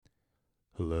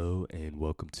Hello, and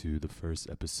welcome to the first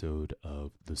episode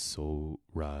of the Soul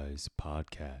Rise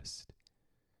podcast.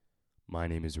 My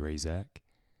name is Razak,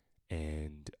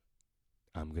 and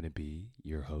I'm going to be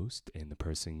your host and the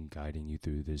person guiding you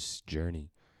through this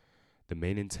journey. The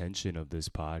main intention of this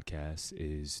podcast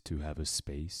is to have a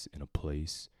space and a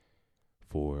place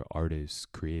for artists,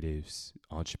 creatives,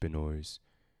 entrepreneurs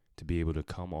to be able to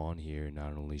come on here and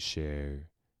not only share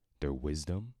their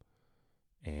wisdom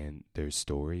and their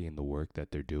story and the work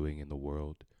that they're doing in the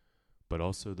world, but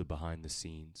also the behind the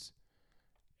scenes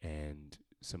and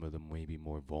some of the maybe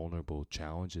more vulnerable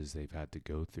challenges they've had to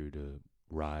go through to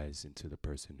rise into the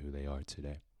person who they are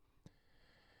today.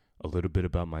 A little bit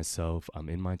about myself. I'm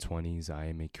in my 20s. I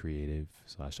am a creative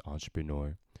 /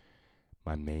 entrepreneur.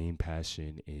 My main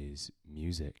passion is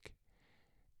music,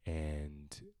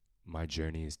 and my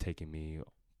journey has taken me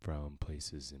from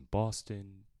places in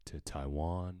Boston to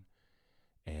Taiwan,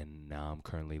 and now I'm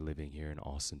currently living here in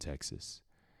Austin, Texas.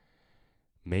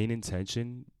 Main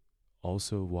intention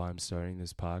also why I'm starting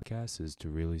this podcast is to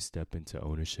really step into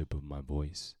ownership of my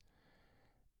voice,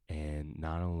 and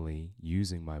not only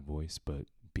using my voice, but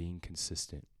being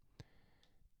consistent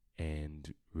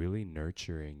and really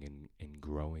nurturing and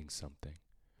growing something.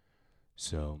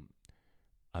 So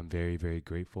I'm very, very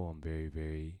grateful. I'm very,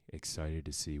 very excited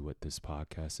to see what this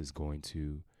podcast is going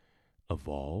to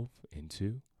evolve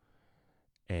into.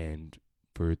 And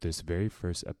for this very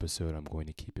first episode, I'm going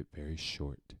to keep it very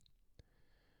short.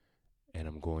 And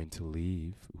I'm going to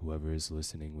leave whoever is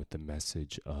listening with the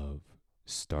message of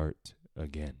start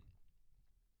again.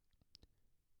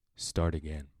 Start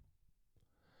again.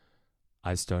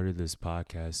 I started this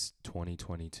podcast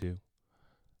 2022,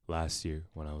 last year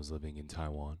when I was living in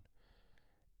Taiwan.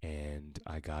 And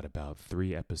I got about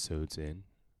 3 episodes in,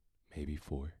 maybe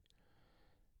 4.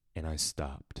 And I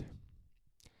stopped.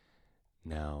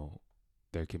 Now,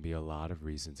 there can be a lot of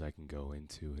reasons I can go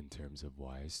into in terms of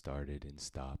why I started and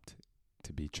stopped.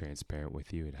 To be transparent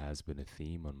with you, it has been a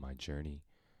theme on my journey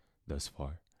thus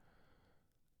far.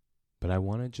 But I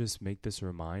want to just make this a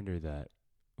reminder that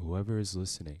whoever is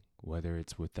listening, whether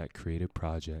it's with that creative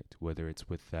project, whether it's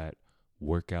with that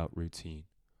workout routine,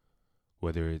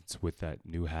 whether it's with that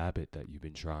new habit that you've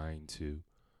been trying to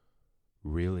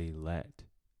really let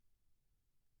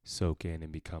soak in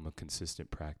and become a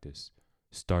consistent practice,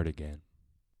 start again.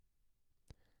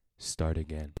 Start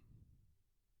again.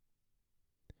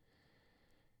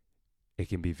 It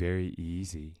can be very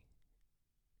easy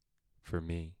for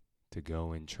me to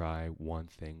go and try one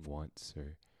thing once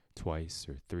or twice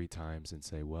or 3 times and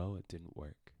say, well, it didn't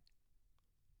work.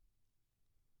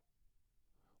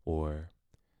 Or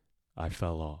I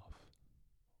fell off.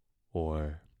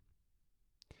 Or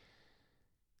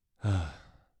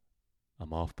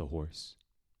I'm off the horse.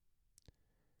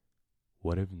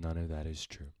 What if none of that is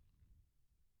true?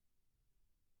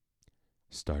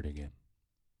 Start again.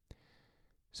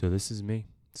 So this is me,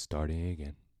 starting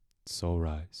again. Soul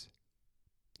Rise.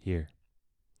 Here.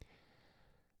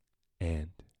 And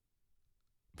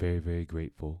very, very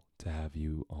grateful to have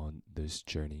you on this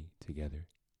journey together.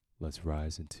 Let's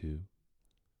rise into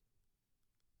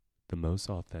the most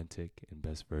authentic and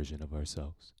best version of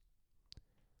ourselves.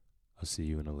 I'll see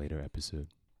you in a later episode.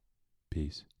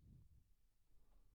 Peace.